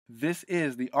This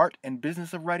is the Art and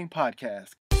Business of Writing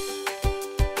podcast.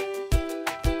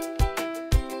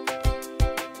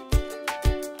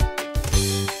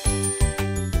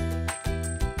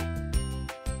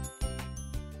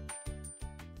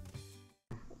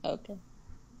 Okay.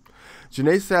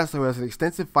 Jaynee Sasso has an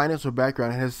extensive financial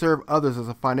background and has served others as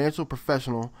a financial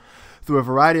professional through a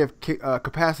variety of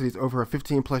capacities over a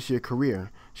 15-plus year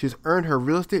career. She has earned her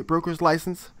real estate broker's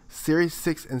license, Series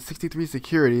 6 and 63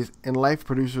 securities, and life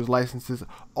producer's licenses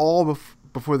all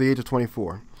before the age of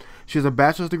 24. She has a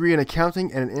bachelor's degree in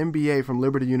accounting and an MBA from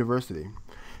Liberty University.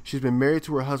 She's been married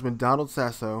to her husband, Donald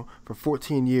Sasso, for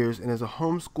 14 years and is a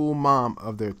homeschool mom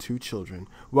of their 2 children.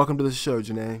 Welcome to the show,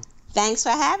 Jaynee. Thanks for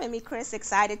having me, Chris.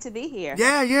 Excited to be here.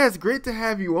 Yeah, it's great to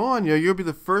have you on. You'll be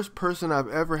the first person I've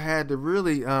ever had to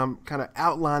really kind of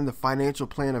outline the financial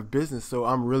plan of business, so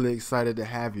I'm really excited to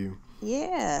have you.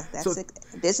 Yeah,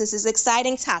 business is an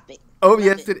exciting topic. Oh,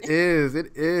 yes, it is.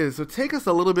 It is. So take us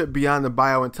a little bit beyond the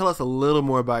bio and tell us a little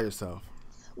more about yourself.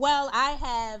 Well, I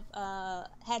have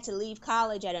had to leave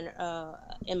college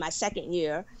in my second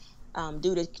year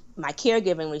due to my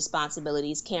caregiving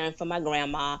responsibilities, caring for my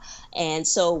grandma. And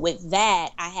so with that,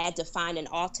 I had to find an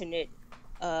alternate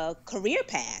career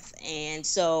path. And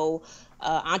so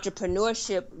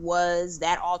entrepreneurship was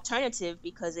that alternative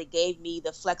because it gave me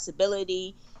the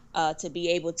flexibility to be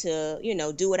able to,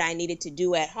 do what I needed to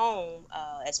do at home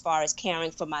as far as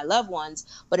caring for my loved ones.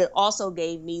 But it also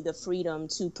gave me the freedom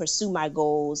to pursue my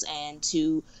goals and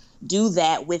to do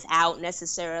that without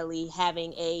necessarily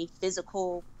having a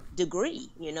physical degree.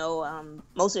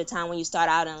 Most of the time when you start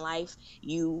out in life,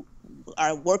 you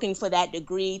are working for that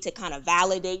degree to kind of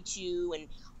validate you and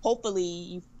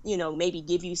hopefully, maybe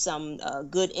give you some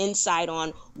good insight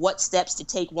on what steps to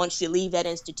take once you leave that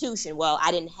institution. Well,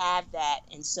 I didn't have that.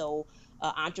 And so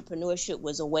entrepreneurship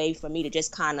was a way for me to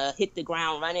just kind of hit the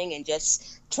ground running and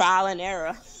just trial and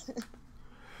error.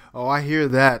 Oh, I hear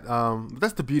that.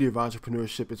 That's the beauty of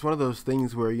entrepreneurship. It's one of those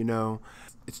things where,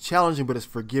 it's challenging, but it's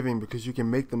forgiving because you can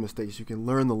make the mistakes. You can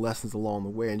learn the lessons along the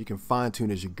way and you can fine tune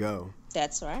as you go.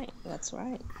 That's right.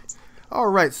 All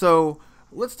right. So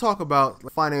let's talk about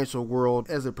the financial world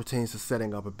as it pertains to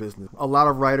setting up a business. A lot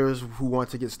of writers who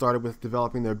want to get started with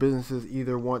developing their businesses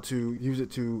either want to use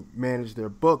it to manage their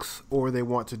books or they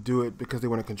want to do it because they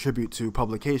want to contribute to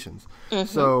publications. Mm-hmm.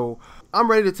 So I'm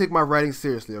ready to take my writing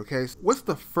seriously, okay? So what's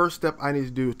the first step I need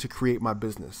to do to create my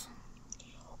business?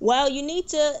 Well, you need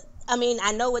to,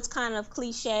 I know it's kind of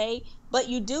cliche, but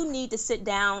you do need to sit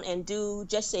down and do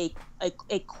just a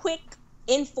quick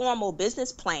informal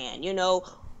business plan.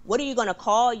 What are you going to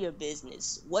call your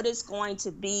business? What is going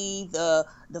to be the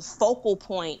focal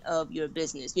point of your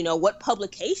business? What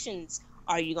publications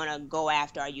are you going to go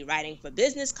after? Are you writing for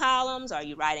business columns? Are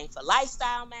you writing for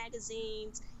lifestyle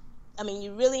magazines?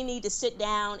 You really need to sit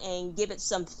down and give it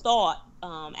some thought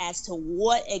as to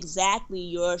what exactly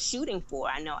you're shooting for.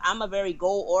 I know I'm a very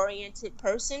goal-oriented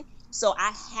person, so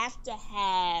I have to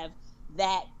have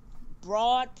that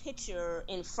broad picture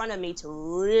in front of me to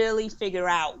really figure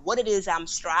out what it is I'm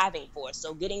striving for.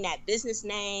 So getting that business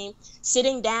name,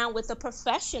 sitting down with a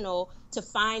professional to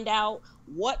find out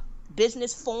what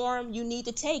business form you need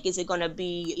to take. Is it going to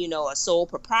be, a sole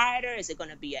proprietor? Is it going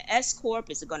to be an S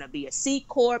Corp? Is it going to be a C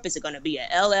Corp? Is it going to be a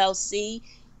LLC?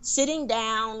 Sitting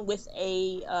down with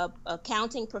a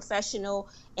accounting professional,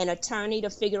 an attorney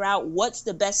to figure out what's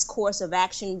the best course of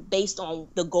action based on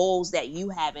the goals that you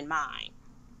have in mind.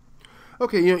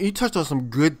 Okay, you touched on some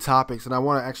good topics, and I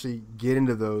want to actually get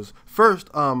into those. First,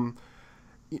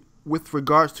 with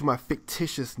regards to my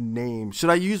fictitious name, should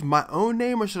I use my own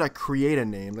name or should I create a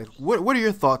name? Like, what are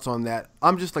your thoughts on that?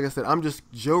 I'm just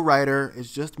Joe Writer.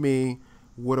 It's just me.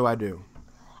 What do I do?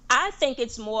 I think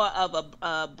it's more of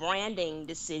a branding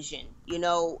decision.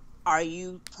 Are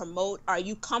you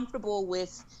comfortable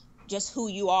with just who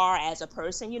you are as a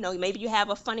person? Maybe you have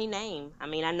a funny name.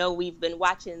 I know we've been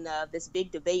watching this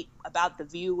big debate about The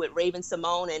View with Raven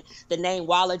Simone and the name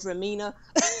Walla Dramina.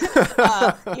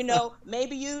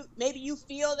 Maybe you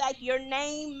feel like your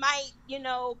name might,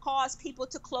 cause people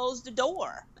to close the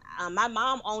door. My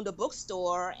mom owned a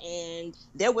bookstore, and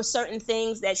there were certain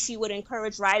things that she would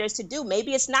encourage writers to do.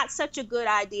 Maybe it's not such a good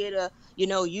idea to,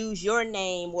 use your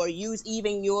name or use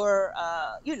even your,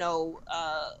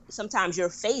 sometimes your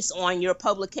face on your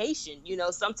publication.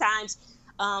 Sometimes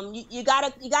you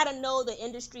gotta know the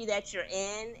industry that you're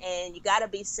in, and you gotta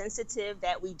be sensitive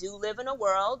that we do live in a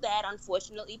world that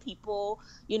unfortunately people,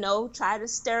 try to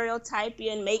stereotype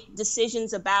you and make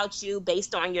decisions about you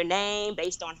based on your name,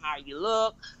 based on how you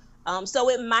look. So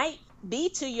it might be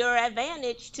to your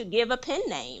advantage to give a pen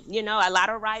name. You know, a lot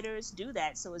of writers do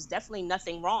that, so it's definitely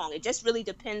nothing wrong. It just really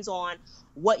depends on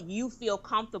what you feel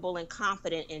comfortable and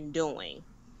confident in doing.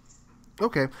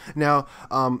 Okay. Now,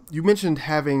 you mentioned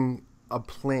having a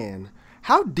plan.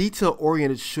 How detail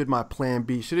oriented should my plan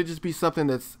be? Should it just be something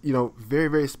that's, very,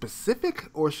 very specific,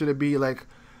 or should it be like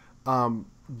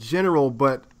general,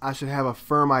 but I should have a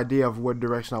firm idea of what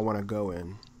direction I want to go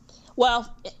in?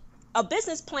 Well, a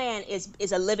business plan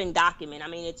is a living document. I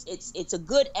mean, it's a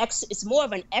good it's more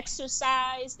of an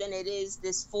exercise than it is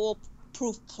this full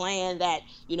proof plan that,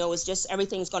 it's just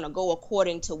everything's going to go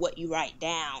according to what you write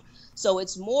down. So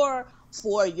it's more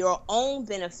for your own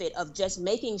benefit of just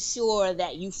making sure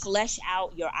that you flesh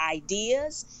out your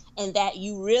ideas and that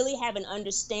you really have an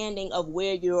understanding of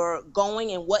where you're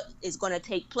going and what is going to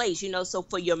take place. So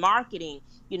for your marketing,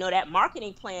 that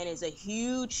marketing plan is a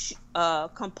huge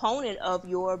component of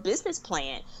your business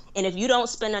plan. And if you don't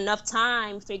spend enough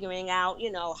time figuring out,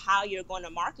 how you're going to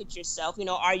market yourself,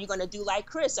 are you going to do like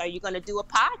Chris? Are you going to do a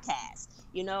podcast?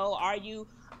 Are you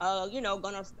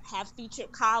going to have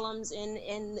featured columns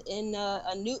in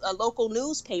a local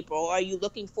newspaper, or are you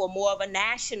looking for more of a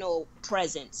national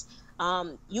presence?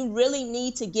 You really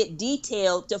need to get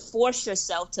detailed to force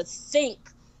yourself to think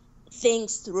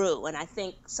things through. And I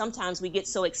think sometimes we get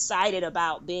so excited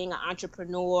about being an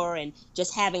entrepreneur and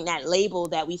just having that label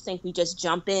that we think we just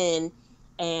jump in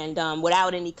and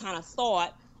without any kind of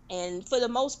thought. And for the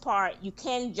most part, you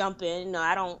can jump in. No,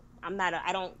 I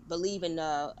don't believe in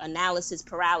the analysis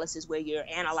paralysis where you're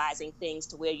analyzing things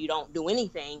to where you don't do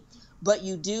anything, but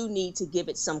you do need to give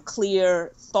it some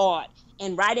clear thought.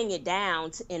 And writing it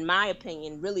down, in my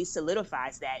opinion, really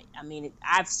solidifies that. I mean,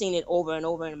 I've seen it over and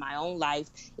over in my own life,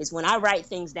 is when I write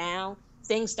things down,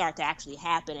 things start to actually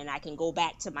happen, and I can go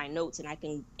back to my notes and I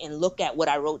can look at what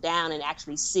I wrote down and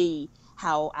actually see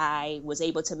how I was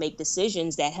able to make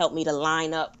decisions that helped me to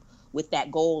line up with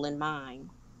that goal in mind.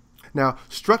 Now,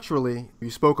 structurally,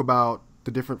 you spoke about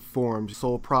the different forms: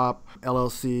 sole prop,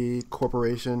 LLC,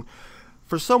 corporation.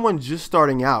 For someone just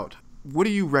starting out, what do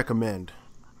you recommend?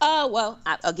 Well,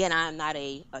 again, I'm not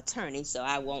a attorney, so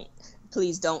I won't.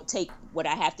 Please don't take what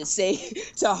I have to say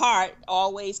to heart.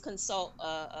 Always consult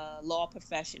a law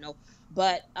professional.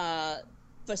 But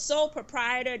for sole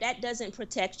proprietor, that doesn't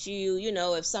protect you.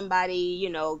 If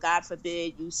somebody, God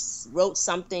forbid, you wrote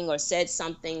something or said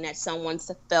something that someone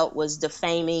felt was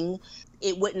defaming,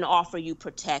 it wouldn't offer you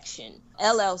protection.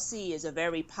 LLC is a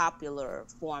very popular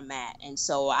format, and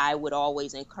so I would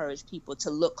always encourage people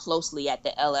to look closely at the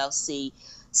LLC.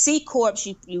 C corps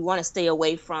you want to stay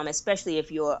away from, especially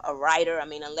if you're a writer. I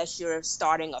mean, unless you're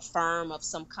starting a firm of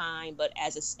some kind. But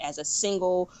as a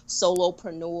single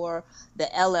solopreneur, the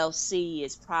LLC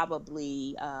is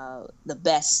probably the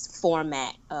best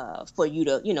format for you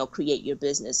to create your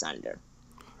business under.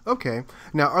 Okay.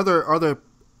 Now, are there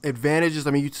advantages?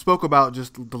 I mean, you spoke about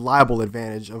just the libel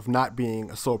advantage of not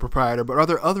being a sole proprietor, but are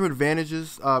there other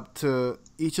advantages to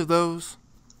each of those?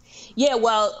 Yeah,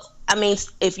 well, I mean,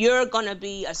 if you're going to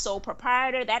be a sole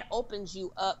proprietor, that opens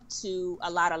you up to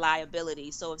a lot of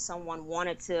liability. So if someone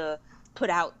wanted to put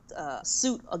out a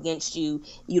suit against you,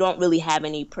 you don't really have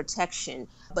any protection.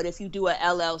 But if you do a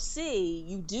LLC,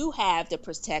 you do have the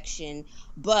protection,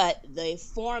 but the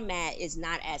format is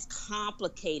not as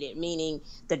complicated, meaning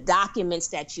the documents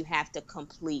that you have to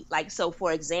complete. Like, so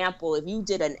for example, if you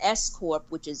did an S Corp,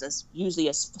 which is usually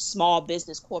a small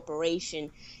business corporation,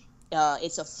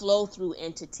 it's a flow through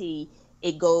entity.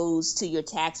 It goes to your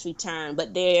tax return,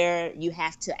 but there you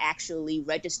have to actually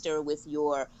register with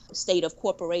your state of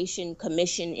corporation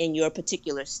commission in your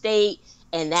particular state,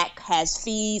 and that has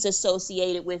fees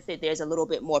associated with it. There's a little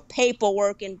bit more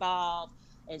paperwork involved.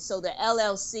 And so the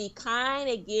LLC kind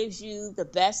of gives you the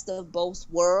best of both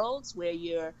worlds, where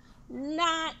you're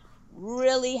not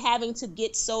really having to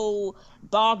get so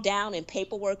bogged down in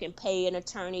paperwork and pay an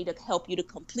attorney to help you to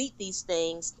complete these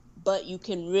things, but you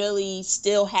can really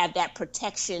still have that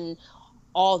protection,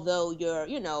 although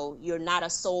you're not a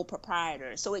sole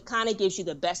proprietor. So it kind of gives you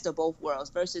the best of both worlds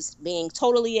versus being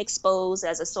totally exposed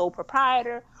as a sole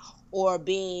proprietor, or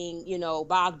being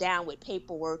bogged down with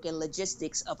paperwork and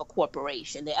logistics of a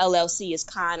corporation. The LLC is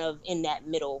kind of in that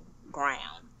middle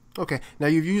ground. Okay. Now,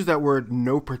 you've used that word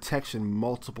 "no protection"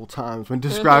 multiple times when Mm-hmm.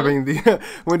 describing the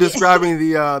when describing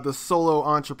the solo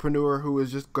entrepreneur who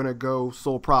is just going to go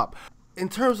sole prop. In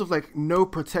terms of like no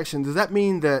protection, does that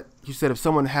mean that you said if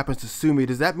someone happens to sue me,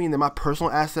 does that mean that my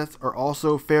personal assets are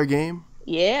also fair game?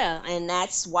 Yeah, and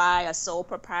that's why a sole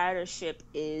proprietorship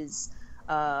is,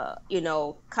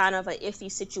 kind of a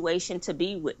iffy situation to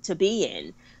be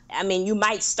in. I mean, you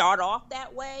might start off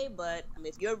that way, but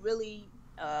if you're really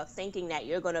thinking that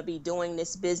you're going to be doing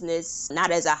this business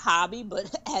not as a hobby,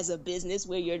 but as a business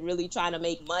where you're really trying to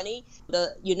make money,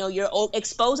 you're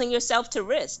exposing yourself to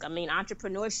risk. I mean,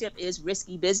 entrepreneurship is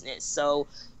risky business. So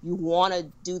you want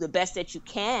to do the best that you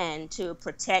can to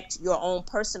protect your own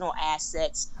personal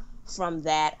assets from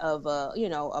that of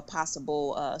a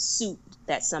possible suit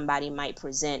that somebody might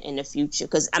present in the future.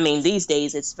 Because I mean, these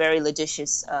days it's very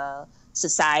litigious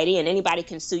society, and anybody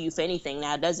can sue you for anything.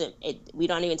 Now, we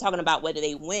don't even talking about whether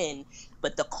they win,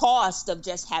 but the cost of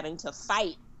just having to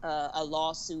fight a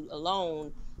lawsuit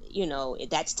alone,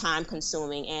 that's time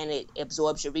consuming and it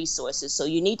absorbs your resources. So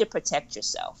you need to protect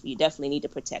yourself. You definitely need to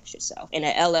protect yourself. And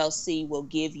an LLC will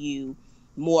give you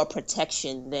more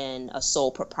protection than a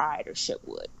sole proprietorship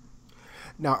would.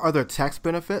 Now, are there tax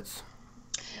benefits?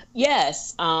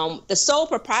 Yes. The sole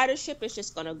proprietorship is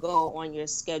just going to go on your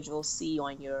Schedule C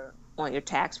on your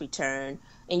tax return,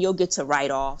 and you'll get to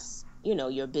write off,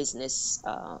 your business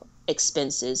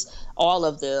expenses. All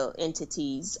of the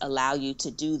entities allow you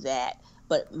to do that,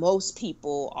 but most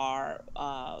people are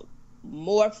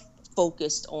more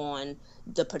focused on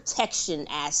the protection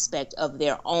aspect of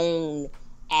their own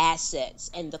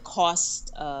assets and the cost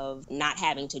of not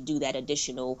having to do that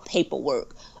additional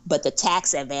paperwork. But the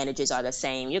tax advantages are the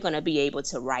same. You're going to be able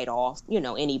to write off,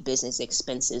 any business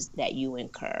expenses that you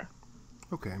incur.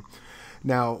 Okay.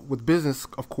 Now, with business,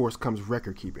 of course, comes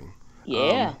record keeping.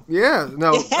 Yeah.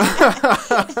 No.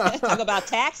 Talk about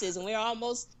taxes, and we're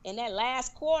almost in that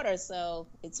last quarter, so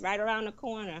it's right around the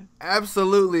corner.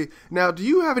 Absolutely. Now, do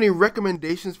you have any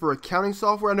recommendations for accounting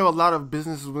software? I know a lot of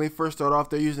businesses, when they first start off,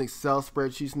 they're using Excel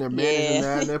spreadsheets and they're managing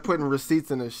that, and they're putting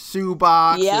receipts in a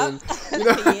shoebox. Yep. And,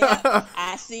 Yeah.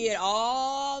 I see it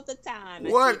all the time.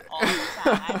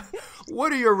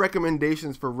 What are your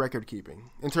recommendations for record keeping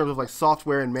in terms of like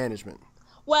software and management?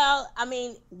 Well, I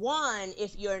mean, one,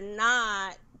 if you're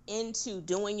not into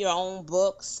doing your own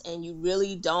books and you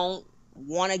really don't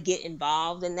want to get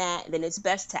involved in that, then it's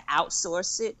best to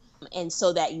outsource it, and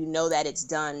so that you know that it's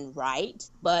done right.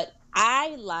 But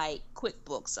I like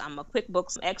QuickBooks. I'm a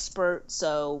QuickBooks expert,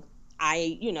 so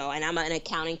and I'm an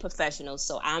accounting professional,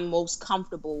 so I'm most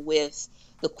comfortable with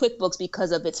the QuickBooks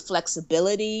because of its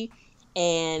flexibility,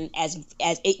 and as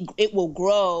it will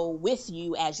grow with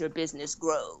you as your business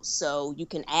grows. So you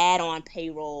can add on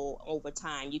payroll over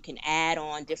time. You can add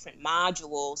on different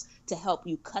modules to help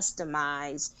you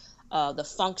customize the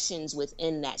functions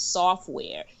within that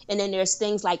software. And then there's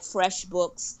things like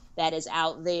FreshBooks that is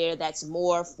out there that's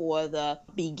more for the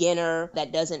beginner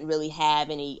that doesn't really have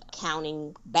any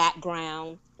accounting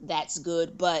background. That's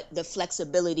good, but the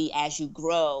flexibility as you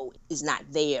grow is not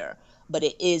there. But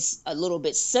it is a little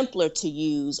bit simpler to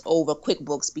use over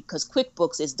QuickBooks because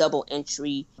QuickBooks is double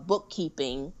entry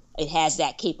bookkeeping. It has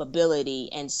that capability.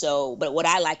 And so, but what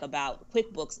I like about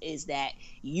QuickBooks is that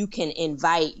you can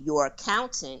invite your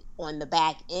accountant on the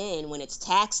back end when it's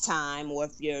tax time, or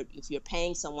if you're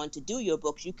paying someone to do your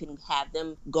books, you can have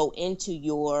them go into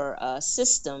your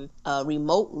system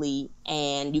remotely,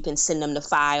 and you can send them the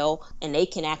file, and they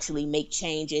can actually make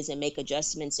changes and make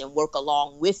adjustments and work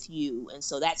along with you. And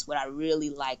so that's what I really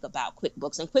like about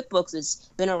QuickBooks. And QuickBooks has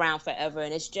been around forever,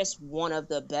 and it's just one of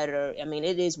the better. I mean,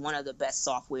 it is one of the best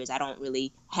softwares. I don't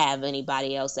really have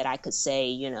anybody else that I could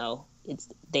say,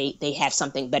 they have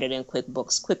something better than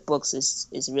QuickBooks. QuickBooks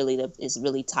is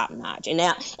really top notch, and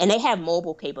they have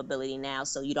mobile capability now,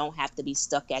 so you don't have to be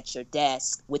stuck at your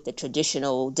desk with the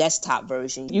traditional desktop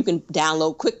version. You can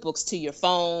download QuickBooks to your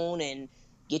phone and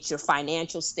get your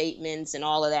financial statements and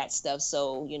all of that stuff.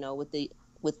 So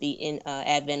with the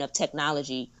advent of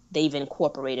technology, they've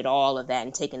incorporated all of that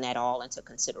and taken that all into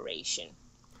consideration.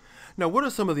 Now, what are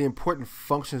some of the important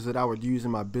functions that I would use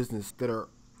in my business that are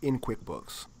in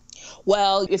QuickBooks?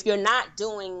 Well, if you're not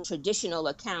doing traditional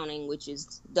accounting, which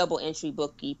is double entry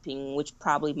bookkeeping, which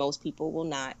probably most people will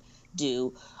not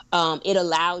do, it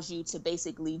allows you to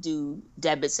basically do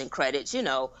debits and credits,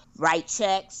 write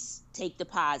checks, take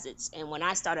deposits. And when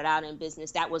I started out in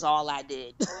business, that was all I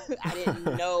did. I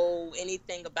didn't know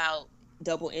anything about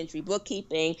double entry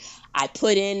bookkeeping. I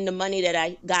put in the money that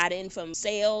I got in from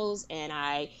sales, and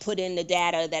I put in the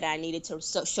data that I needed to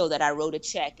show that I wrote a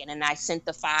check. And then I sent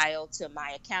the file to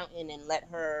my accountant and let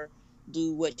her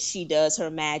do what she does,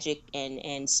 her magic,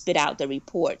 and spit out the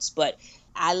reports. But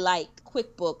I like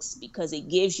QuickBooks because it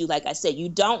gives you, like I said, you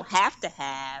don't have to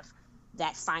have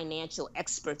that financial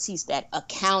expertise, that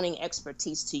accounting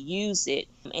expertise to use it.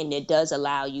 And it does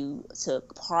allow you to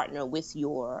partner with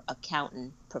your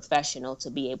accountant professional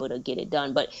to be able to get it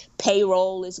done. But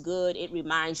payroll is good. It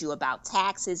reminds you about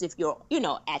taxes if you're,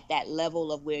 at that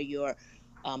level of where you're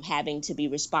having to be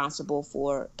responsible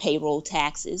for payroll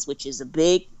taxes, which is a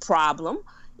big problem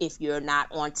if you're not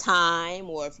on time,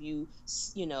 or if you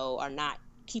are not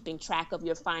keeping track of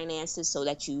your finances so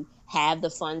that you have the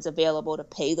funds available to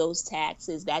pay those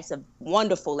taxes. That's a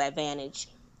wonderful advantage,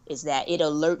 is that it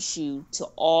alerts you to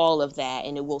all of that,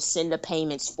 and it will send the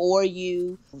payments for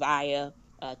you via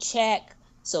a check.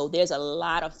 So there's a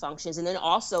lot of functions. And then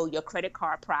also your credit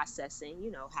card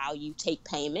processing, how you take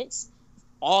payments.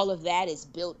 All of that is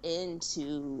built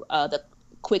into the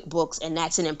QuickBooks, and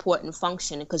that's an important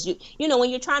function because when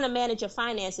you're trying to manage your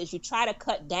finances, you try to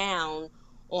cut down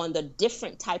on the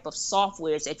different type of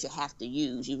softwares that you have to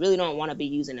use. You really don't want to be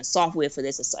using a software for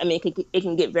this. I mean, it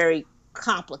can get very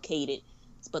complicated,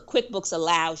 but QuickBooks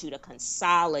allows you to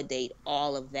consolidate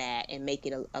all of that and make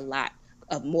it a lot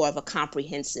of more of a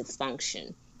comprehensive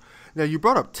function. Now, you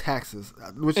brought up taxes,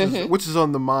 which is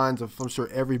on the minds of, I'm sure,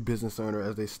 every business owner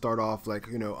as they start off, like,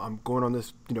 I'm going on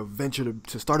this, venture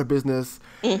to start a business.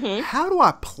 How do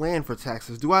I plan for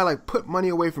taxes? Do I, put money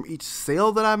away from each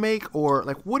sale that I make, or,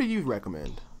 what do you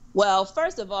recommend? Well,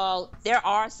 first of all, there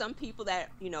are some people that,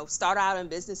 start out in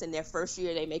business and their first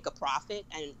year they make a profit,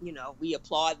 and, we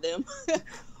applaud them.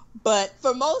 But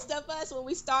for most of us, when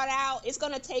we start out, it's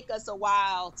going to take us a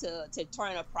while to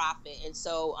turn a profit. And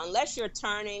so unless you're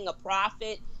turning a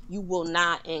profit, you will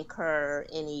not incur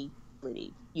any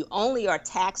liability. You only are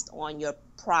taxed on your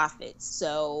profits.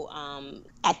 So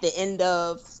at the end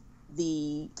of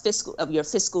your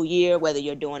fiscal year, whether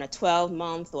you're doing a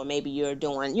 12-month or maybe you're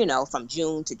doing, from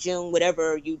June to June,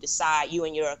 whatever you decide, you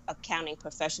and your accounting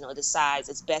professional decides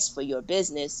is best for your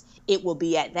business, it will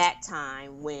be at that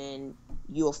time when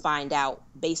you'll find out,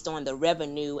 based on the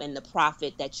revenue and the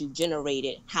profit that you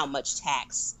generated, how much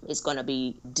tax is going to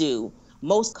be due.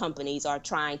 Most companies are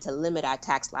trying to limit our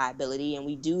tax liability, and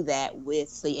we do that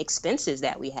with the expenses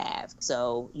that we have.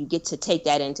 So you get to take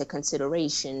that into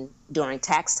consideration during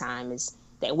tax time,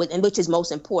 and which is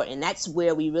most important. And that's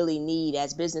where we really need,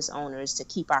 as business owners, to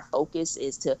keep our focus,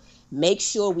 is to make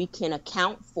sure we can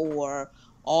account for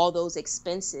all those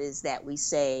expenses that we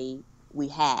say we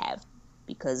have.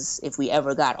 Because if we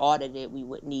ever got audited, we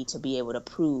would need to be able to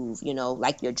prove,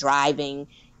 like you're driving,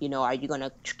 are you going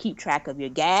to keep track of your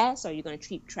gas? Or are you going to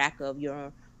keep track of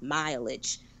your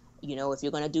mileage? If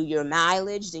you're going to do your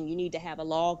mileage, then you need to have a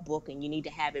logbook and you need to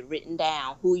have it written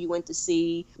down. Who you went to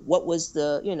see, what was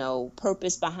the,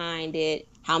 purpose behind it?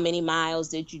 How many miles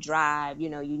did you drive? You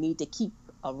need to keep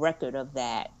a record of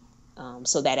that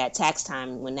so that at tax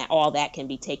time, when all that can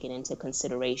be taken into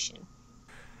consideration.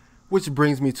 Which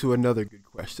brings me to another good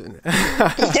question.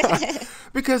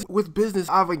 Because with business,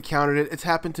 I've encountered it. It's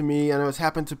happened to me, and it's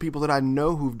happened to people that I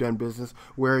know who've done business,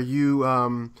 where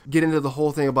you get into the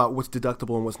whole thing about what's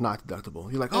deductible and what's not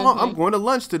deductible. You're like, I'm going to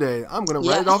lunch today. I'm going to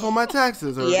write it off on my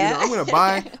taxes. Or I'm going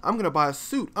to buy a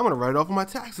suit. I'm going to write it off on my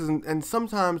taxes. And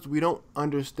sometimes we don't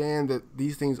understand that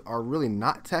these things are really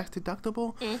not tax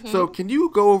deductible. So can you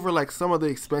go over some of the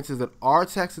expenses that are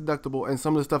tax deductible and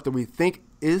some of the stuff that we think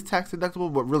is tax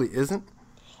deductible but really isn't?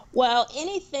 Well,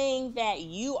 anything that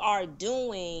you are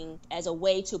doing as a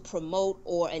way to promote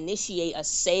or initiate a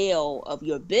sale of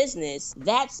your business,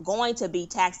 that's going to be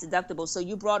tax deductible. So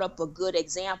you brought up a good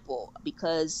example,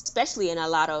 because especially in a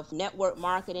lot of network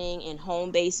marketing and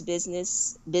home-based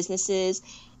businesses,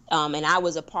 and I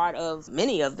was a part of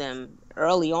many of them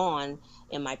early on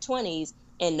in my 20s.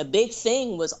 And the big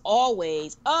thing was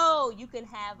always, you can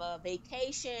have a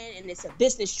vacation and it's a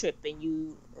business trip, and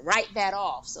you write that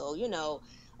off. So,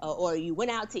 or you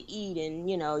went out to eat and,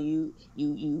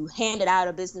 you handed out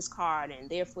a business card and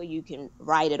therefore you can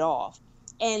write it off.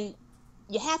 And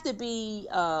you have to be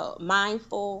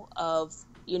mindful of,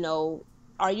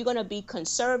 are you going to be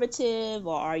conservative,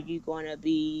 or are you going to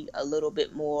be a little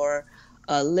bit more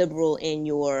liberal in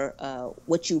your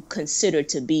what you consider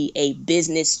to be a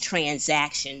business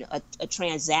transaction, a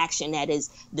transaction that is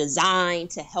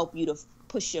designed to help you to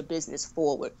push your business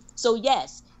forward. So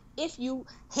yes, if you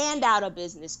hand out a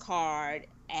business card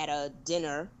at a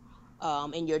dinner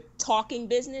and you're talking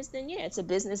business, then yeah, it's a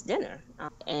business dinner.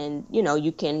 And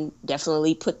you can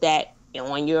definitely put that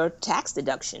on your tax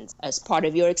deductions as part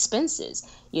of your expenses.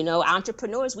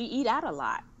 Entrepreneurs, we eat out a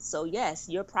lot. So yes,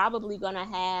 you're probably going to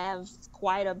have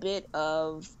quite a bit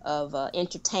of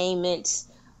entertainment,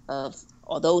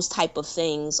 or those type of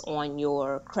things on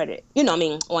your credit,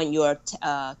 on your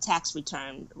tax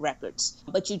return records.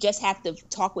 But you just have to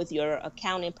talk with your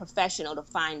accounting professional to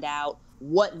find out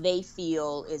what they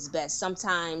feel is best.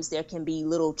 Sometimes there can be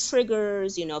little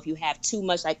triggers, if you have too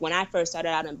much. Like when I first started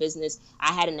out in business,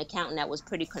 I had an accountant that was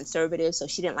pretty conservative, so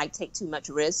she didn't take too much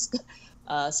risk.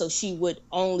 So she would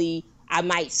only I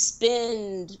might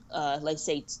spend, let's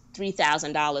say,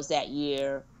 $3,000 that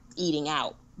year eating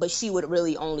out, but she would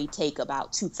really only take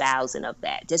about 2,000 of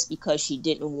that, just because she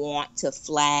didn't want to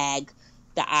flag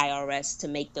the IRS to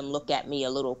make them look at me a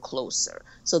little closer.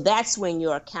 So that's when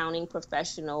your accounting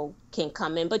professional can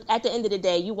come in. But at the end of the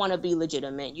day, you want to be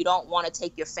legitimate. You don't want to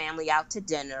take your family out to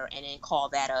dinner and then call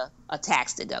that a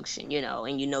tax deduction,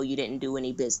 and you didn't do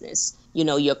any business.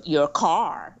 Your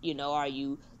car, are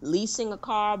you leasing a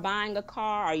car, buying a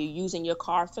car? Are you using your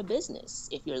car for business?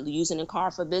 If you're using a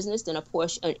car for business, then a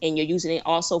portion, and you're using it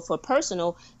also for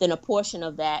personal, then a portion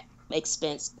of that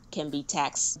expense can be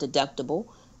tax deductible.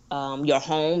 Your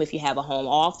home, if you have a home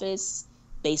office,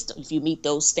 if you meet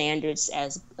those standards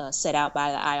as set out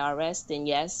by the IRS, then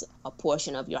yes, a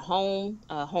portion of your home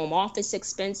office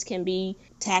expense can be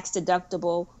tax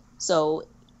deductible. So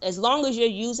as long as you're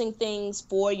using things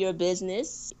for your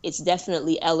business, it's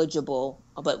definitely eligible.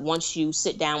 But once you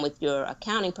sit down with your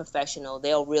accounting professional,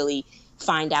 they'll really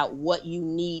find out what you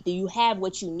need. Do you have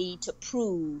what you need to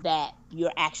prove that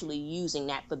you're actually using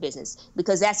that for business?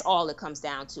 Because that's all it comes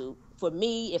down to. For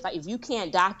me, if you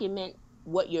can't document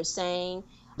what you're saying,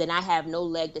 then I have no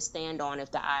leg to stand on if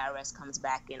the IRS comes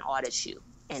back and audits you.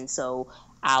 And so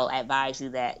I'll advise you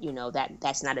that,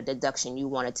 that's not a deduction you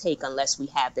want to take unless we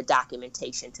have the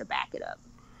documentation to back it up.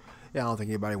 Yeah, I don't think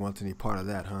anybody wants any part of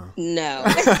that, huh? No.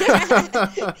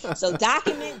 So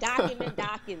document.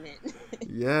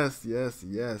 Yes.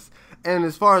 And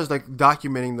as far as like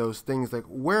documenting those things, like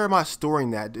where am I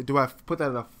storing that? Do I put that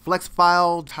in a flex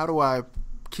file? How do I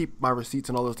keep my receipts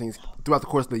and all those things throughout the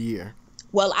course of the year?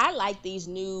 Well, I like these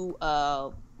new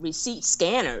receipt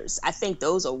scanners. I think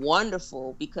those are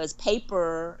wonderful because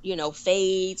paper,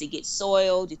 fades, it gets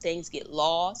soiled, things get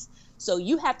lost. So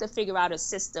you have to figure out a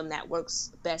system that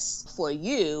works best for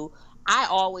you.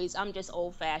 I'm just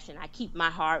old fashioned. I keep my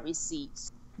hard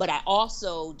receipts, but I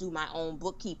also do my own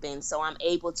bookkeeping. So I'm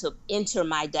able to enter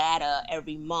my data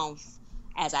every month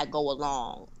as I go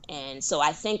along. And so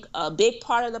I think a big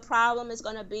part of the problem is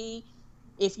going to be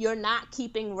if you're not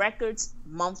keeping records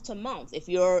month to month, if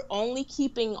you're only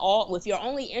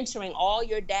entering all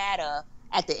your data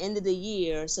at the end of the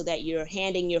year so that you're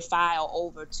handing your file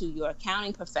over to your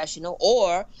accounting professional,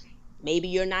 or maybe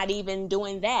you're not even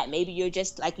doing that. Maybe you're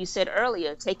just, like you said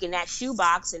earlier, taking that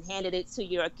shoebox and handing it to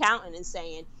your accountant and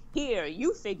saying, here,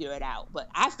 you figure it out. But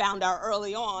I found out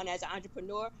early on as an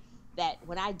entrepreneur that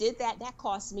when I did that, that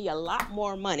cost me a lot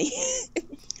more money.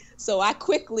 So I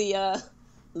quickly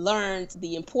learned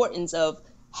the importance of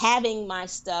having my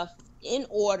stuff in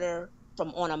order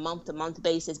on a month-to-month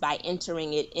basis by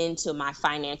entering it into my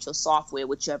financial software,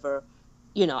 whichever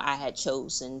I had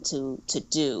chosen to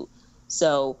do.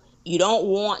 So you don't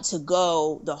want to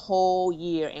go the whole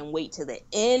year and wait to the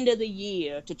end of the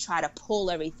year to try to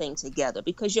pull everything together,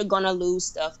 because you're going to lose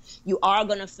stuff. You are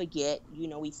going to forget.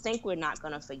 We think we're not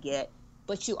going to forget,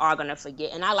 but you are going to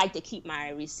forget. And I like to keep my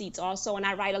receipts also, and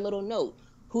I write a little note.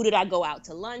 Who did I go out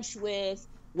to lunch with?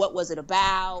 What was it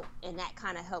about? And that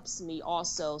kind of helps me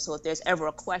also. So if there's ever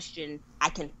a question, I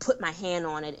can put my hand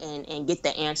on it and get the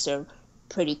answer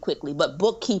pretty quickly. But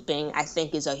bookkeeping, I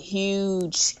think, is a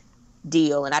huge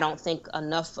deal. And I don't think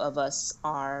enough of us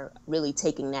are really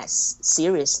taking that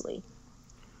seriously.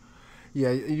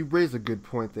 Yeah, you raised a good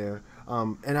point there.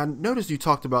 And I noticed you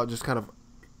talked about just kind of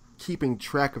keeping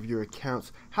track of your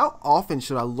accounts. How often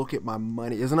should I look at my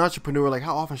money? As an entrepreneur, like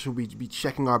how often should we be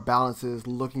checking our balances,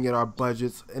 looking at our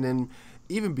budgets? And then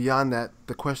even beyond that,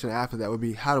 the question after that would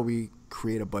be, how do we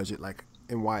create a budget, like,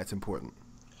 and why it's important?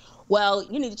 Well,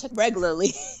 you need to check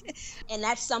regularly. And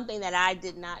that's something that I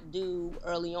did not do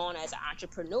early on as an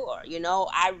entrepreneur.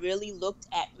 I really looked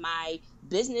at my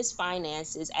business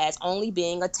finances as only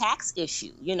being a tax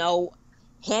issue.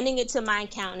 Handing it to my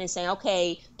accountant and saying,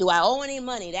 okay, do I owe any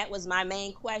money? That was my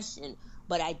main question.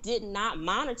 But I did not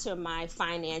monitor my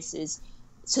finances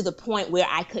to the point where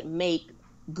I could make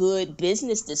good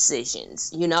business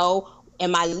decisions.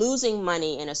 Am I losing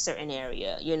money in a certain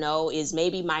area? Is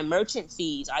maybe my merchant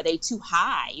fees, are they too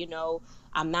high?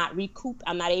 I'm not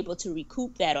able to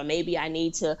recoup that, or maybe I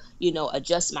need to,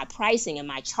 adjust my pricing.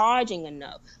 Am I charging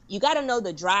enough? You got to know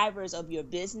the drivers of your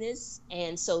business.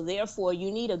 And so therefore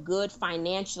you need a good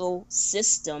financial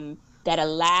system that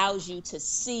allows you to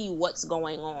see what's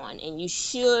going on. And you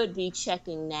should be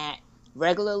checking that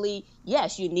regularly.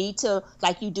 Yes, you need to,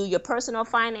 like you do your personal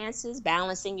finances,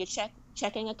 balancing your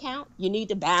checking account. You need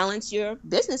to balance your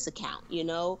business account.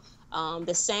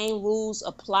 The same rules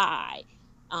apply.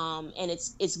 And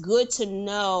it's good to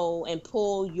know and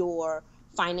pull your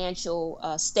financial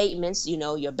statements,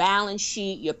 your balance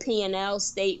sheet, your P&L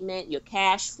statement, your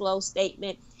cash flow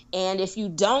statement, And if you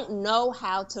don't know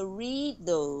how to read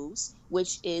those,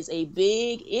 which is a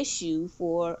big issue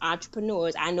for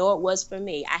entrepreneurs, I know it was for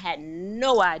me. I had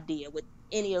no idea what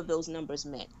any of those numbers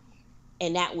meant.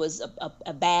 And that was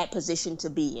a bad position to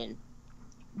be in.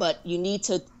 But you need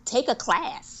to take a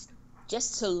class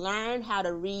just to learn how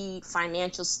to read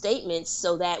financial statements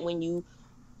so that when you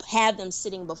have them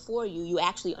sitting before you, you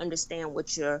actually understand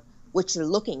what you're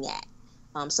looking at.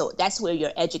 So that's where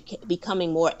you're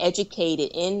becoming more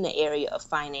educated in the area of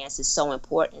finance is so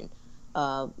important.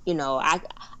 I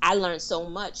learned so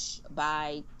much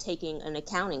by taking an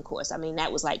accounting course. I mean,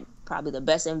 that was like probably the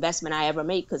best investment I ever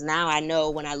made, because now I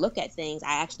know when I look at things,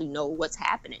 I actually know what's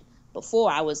happening. Before,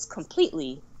 I was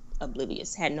completely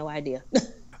oblivious, had no idea.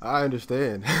 I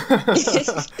understand.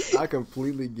 I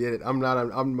completely get it.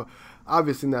 I'm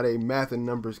obviously not a math and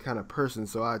numbers kind of person,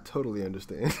 so I totally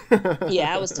understand.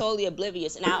 Yeah, I was totally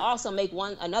oblivious. And I also make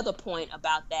another point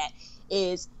about that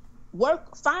is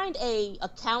find a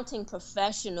accounting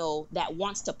professional that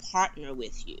wants to partner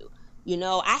with you.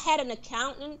 I had an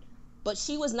accountant, but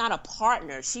she was not a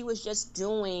partner. She was just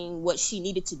doing what she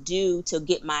needed to do to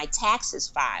get my taxes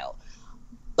filed.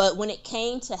 But when it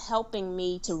came to helping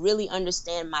me to really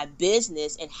understand my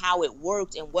business and how it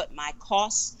worked and what my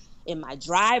costs and my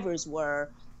drivers were,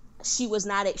 she was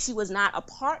not a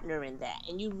partner in that.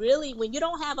 And you really, when you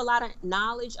don't have a lot of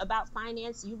knowledge about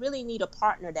finance, you really need a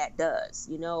partner that does.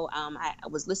 I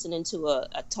was listening to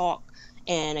a talk,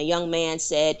 and a young man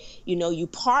said, you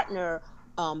partner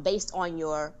based on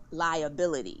your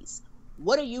liabilities.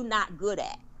 What are you not good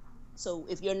at? So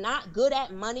if you're not good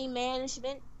at money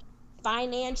management,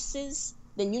 finances,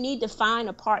 then you need to find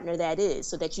a partner that is,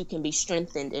 so that you can be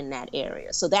strengthened in that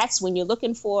area. So that's when you're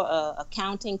looking for a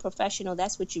accounting professional,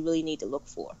 that's what you really need to look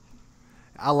for.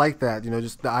 I like that,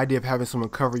 just the idea of having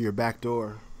someone cover your back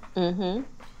door. Mm-hmm.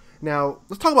 Now,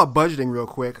 let's talk about budgeting real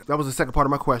quick. That was the second part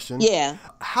of my question. Yeah.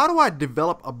 How do I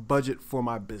develop a budget for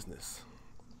my business?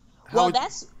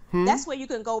 That's where you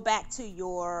can go back to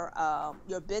your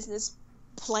business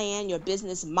plan, your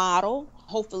business model.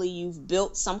 Hopefully you've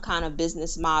built some kind of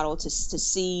business model to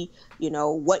see,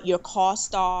 what your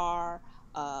costs are,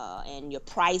 and your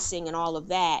pricing and all of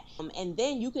that. And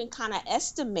then you can kind of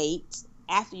estimate,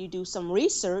 after you do some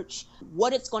research,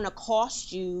 what it's going to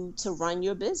cost you to run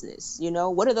your business.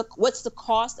 What's the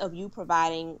cost of you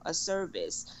providing a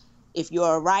service? If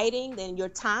you're writing, then your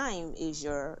time is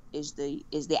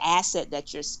the asset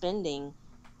that you're spending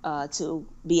to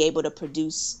be able to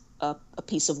produce a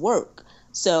piece of work.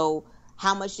 So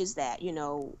how much is that?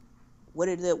 What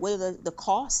are the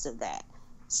costs of that?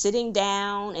 Sitting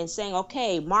down and saying,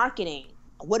 okay, marketing,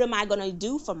 what am I going to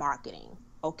do for marketing?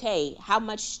 Okay, how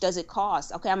much does it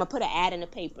cost? Okay, I'm gonna put an ad in the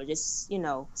paper. Just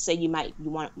say you might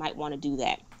want to do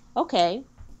that. Okay,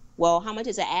 well, how much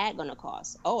is an ad gonna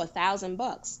cost? Oh,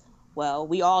 $1,000. Well,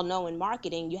 we all know in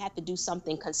marketing, you have to do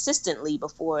something consistently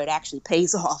before it actually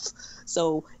pays off.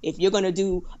 So if you're going to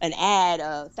do an ad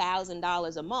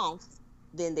 $1,000 a month,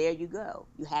 then there you go.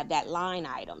 You have that line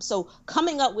item. So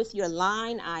coming up with your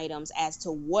line items as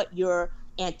to what you're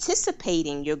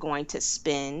anticipating you're going to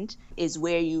spend is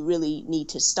where you really need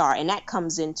to start. And that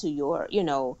comes into your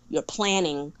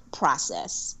planning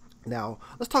process. Now,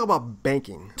 let's talk about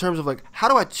banking in terms of how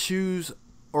do I choose,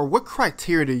 or what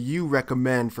criteria do you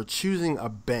recommend for choosing a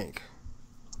bank?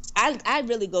 I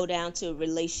really go down to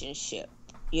relationship.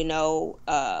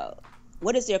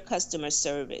 What is their customer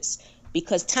service?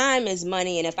 Because time is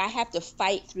money, and if I have to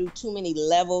fight through too many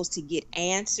levels to get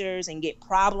answers and get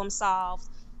problem solved,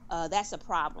 that's a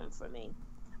problem for me.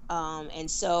 And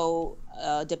so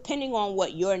depending on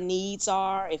what your needs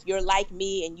are, if you're like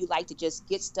me and you like to just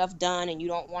get stuff done and you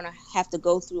don't want to have to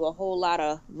go through a whole lot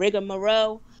of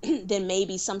rigmarole, then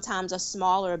maybe sometimes a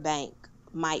smaller bank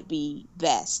might be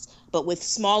best. But with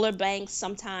smaller banks,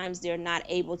 sometimes they're not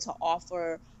able to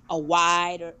offer a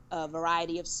wide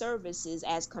variety of services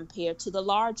as compared to the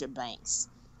larger banks.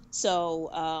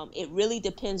 So it really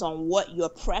depends on what your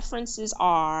preferences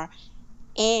are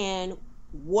and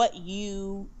what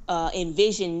you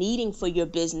envision needing for your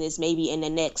business maybe in the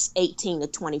next 18 to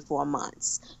 24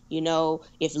 months.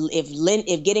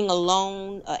 If getting a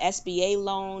loan, a SBA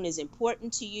loan, is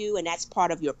important to you and that's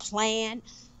part of your plan,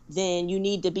 then you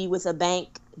need to be with a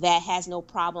bank that has no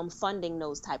problem funding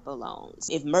those type of loans.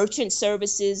 If merchant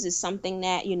services is something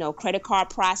that, credit card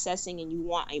processing, and you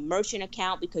want a merchant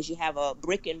account because you have a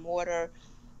brick and mortar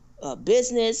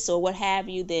business or what have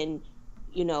you, then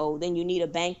you need a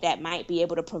bank that might be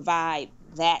able to provide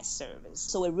that service.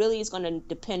 So it really is going to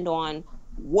depend on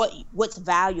what's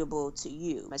valuable to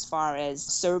you as far as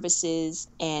services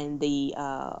and the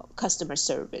customer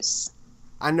service.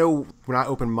 I know when I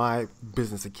opened my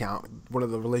business account, one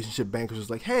of the relationship bankers was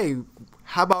like, "Hey,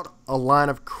 how about a line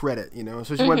of credit?" You know,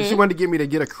 so she wanted to get me to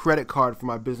get a credit card for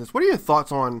my business. What are your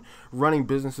thoughts on running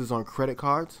businesses on credit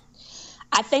cards?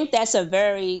 I think that's a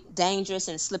very dangerous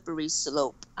and slippery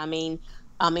slope.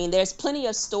 There's plenty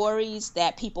of stories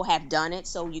that people have done it,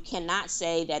 so you cannot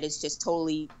say that it's just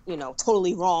totally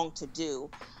wrong to do.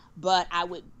 But I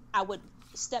would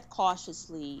step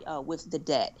cautiously with the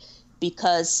debt,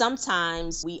 because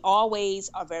sometimes we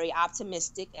always are very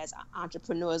optimistic as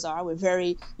entrepreneurs are. We're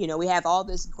very, we have all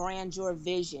this grandeur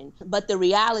vision, but the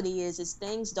reality is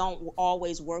things don't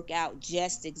always work out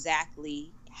just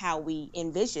exactly how we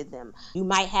envision them. You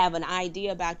might have an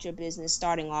idea about your business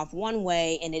starting off one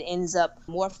way and it ends up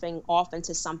morphing off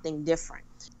into something different.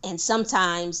 And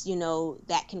sometimes,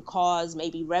 that can cause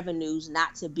maybe revenues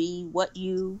not to be what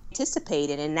you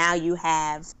anticipated. And now you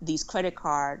have these credit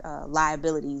card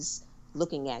liabilities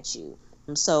looking at you.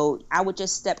 So I would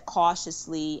just step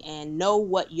cautiously and know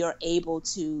what you're able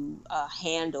to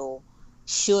handle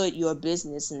should your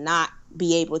business not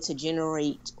be able to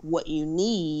generate what you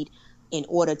need in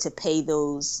order to pay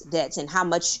those debts, and how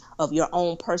much of your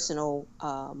own personal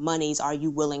monies are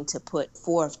you willing to put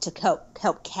forth to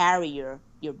help carry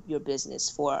your business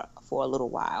for a little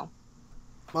while.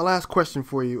 My last question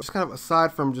for you, just kind of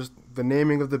aside from just the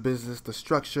naming of the business, the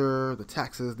structure, the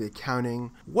taxes, the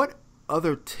accounting, what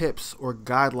other tips or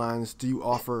guidelines do you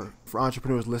offer for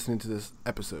entrepreneurs listening to this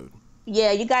episode?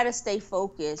 Yeah, you got to stay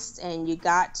focused, and you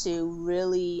got to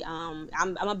really, I'm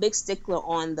a big stickler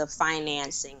on the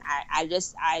financing.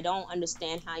 I don't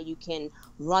understand how you can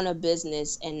run a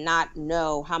business and not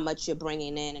know how much you're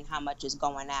bringing in and how much is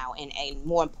going out. And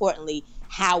more importantly,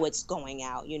 how it's going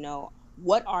out.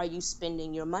 What are you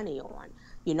spending your money on?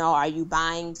 Are you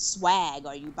buying swag?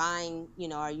 Are you buying,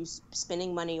 are you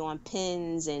spending money on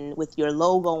pins and with your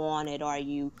logo on it? Are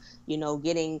you,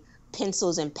 getting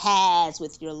pencils and pads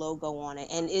with your logo on it?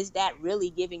 And is that really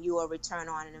giving you a return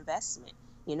on an investment?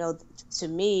 To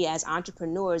me, as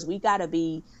entrepreneurs, we got to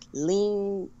be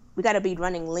lean. We got to be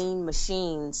running lean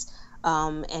machines,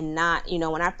 and not,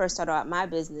 when I first started out my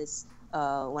business,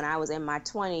 when I was in my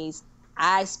 20s,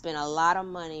 I spent a lot of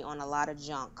money on a lot of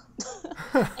junk,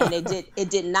 and it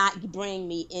did not bring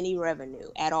me any revenue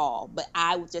at all. But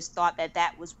I just thought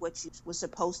that was what you were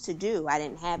supposed to do. I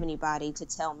didn't have anybody to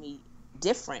tell me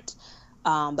different.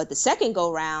 But the second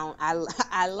go round,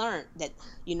 I learned that,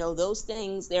 those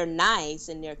things, they're nice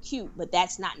and they're cute, but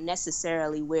that's not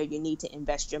necessarily where you need to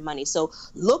invest your money. So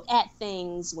look at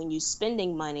things when you're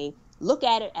spending money, look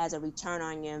at it as a return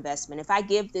on your investment. If I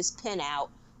give this pen out,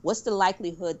 what's the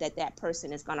likelihood that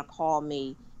person is going to call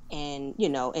me and,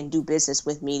 and do business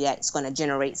with me that's going to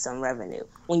generate some revenue?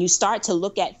 When you start to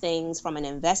look at things from an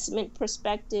investment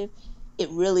perspective, it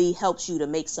really helps you to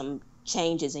make some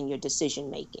changes in your decision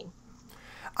making.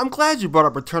 I'm glad you brought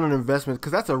up return on investment,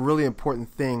 because that's a really important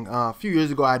thing. A few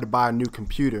years ago, I had to buy a new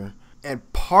computer,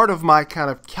 and part of my kind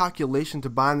of calculation to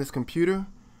buying this computer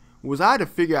was I had to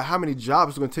figure out how many jobs it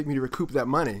was going to take me to recoup that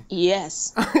money.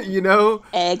 Yes.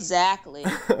 Exactly.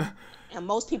 And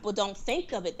most people don't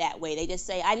think of it that way. They just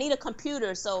say, I need a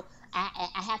computer, so I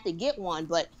have to get one.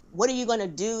 But what are you going to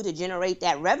do to generate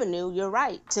that revenue? You're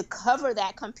right. To cover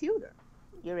that computer.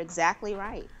 You're exactly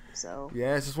right. So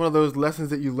yeah, it's just one of those lessons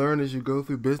that you learn as you go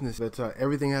through business. That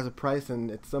everything has a price, and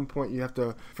at some point you have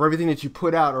to, for everything that you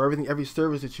put out, or every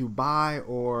service that you buy,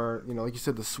 or like you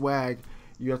said, the swag,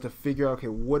 you have to figure out, okay,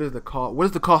 what is the cost? What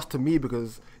is the cost to me?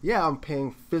 Because yeah, I'm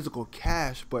paying physical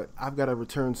cash, but I've got to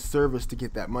return service to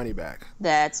get that money back.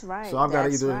 That's right. So I've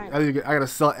got to I got to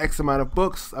sell X amount of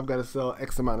books. I've got to sell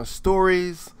X amount of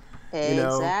stories.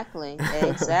 Exactly.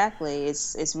 Exactly.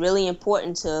 It's really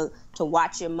important to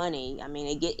watch your money. I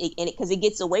mean, because it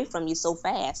gets away from you so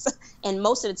fast. And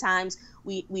most of the times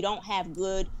we don't have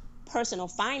good personal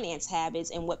finance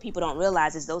habits, and what people don't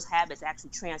realize is those habits actually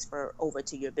transfer over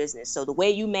to your business. So the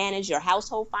way you manage your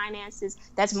household finances,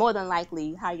 that's more than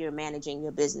likely how you're managing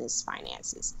your business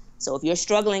finances. So if you're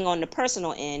struggling on the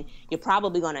personal end, you're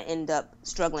probably going to end up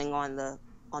struggling on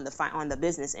the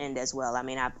business end as well. I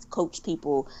mean, I've coached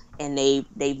people, and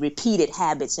they've repeated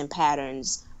habits and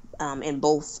patterns in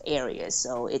both areas.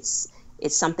 So it's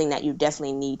something that you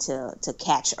definitely need to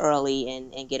catch early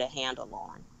and get a handle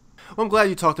on. Well, I'm glad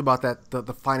you talked about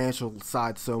the financial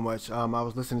side so much. I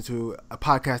was listening to a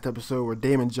podcast episode where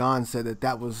Damon John said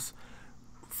that was,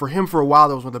 for him for a while,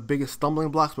 that was one of the biggest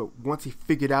stumbling blocks. But once he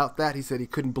figured out that, he said he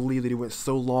couldn't believe that he went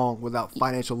so long without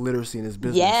financial literacy in his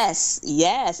business.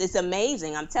 Yes, it's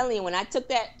amazing. I'm telling you, when I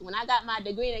got my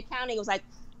degree in accounting, it was like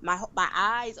my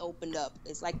eyes opened up.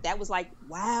 It's like, that was like,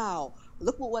 wow,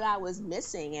 look what I was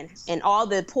missing, and all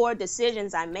the poor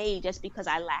decisions I made just because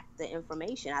I lacked the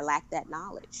information. I lacked that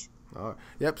knowledge. All right.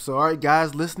 Yep. So, all right,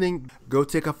 guys listening, go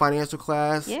take a financial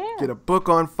class, Yeah. get a book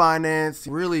on finance,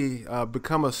 really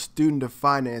become a student of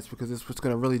finance, because it's what's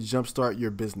going to really jumpstart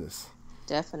your business.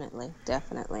 Definitely.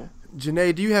 Definitely.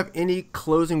 Jaynee, do you have any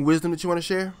closing wisdom that you want to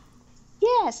share?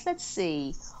 Yes. Let's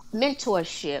see.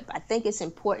 Mentorship. I think it's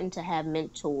important to have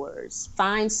mentors.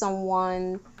 Find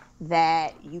someone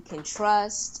that you can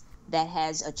trust, that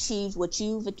has achieved what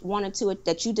you've wanted to,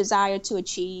 that you desire to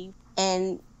achieve,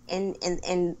 and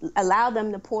allow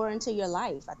them to pour into your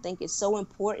life. I think it's so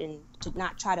important to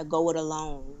not try to go it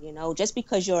alone. Just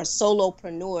because you're a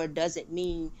solopreneur doesn't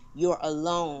mean you're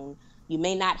alone. You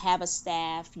may not have a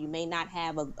staff, you may not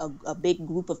have a big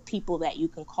group of people that you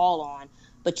can call on,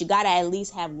 but you got to at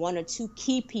least have one or two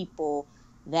key people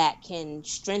that can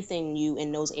strengthen you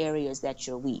in those areas that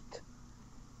you're weak.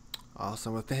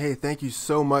 Awesome. Well, hey, thank you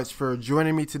so much for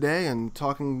joining me today and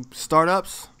talking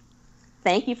startups.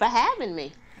 Thank you for having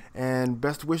me. And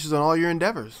best wishes on all your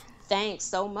endeavors. Thanks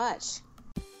so much.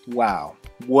 Wow,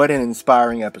 what an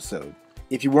inspiring episode.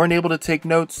 If you weren't able to take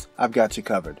notes, I've got you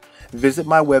covered. Visit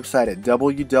my website at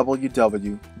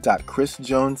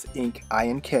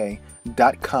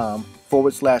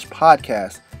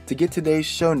www.chrisjonesinc.com/podcast to get today's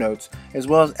show notes, as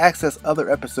well as access other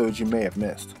episodes you may have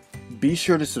missed. Be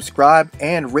sure to subscribe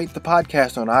and rate the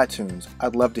podcast on iTunes.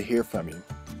 I'd love to hear from you.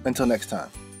 Until next time.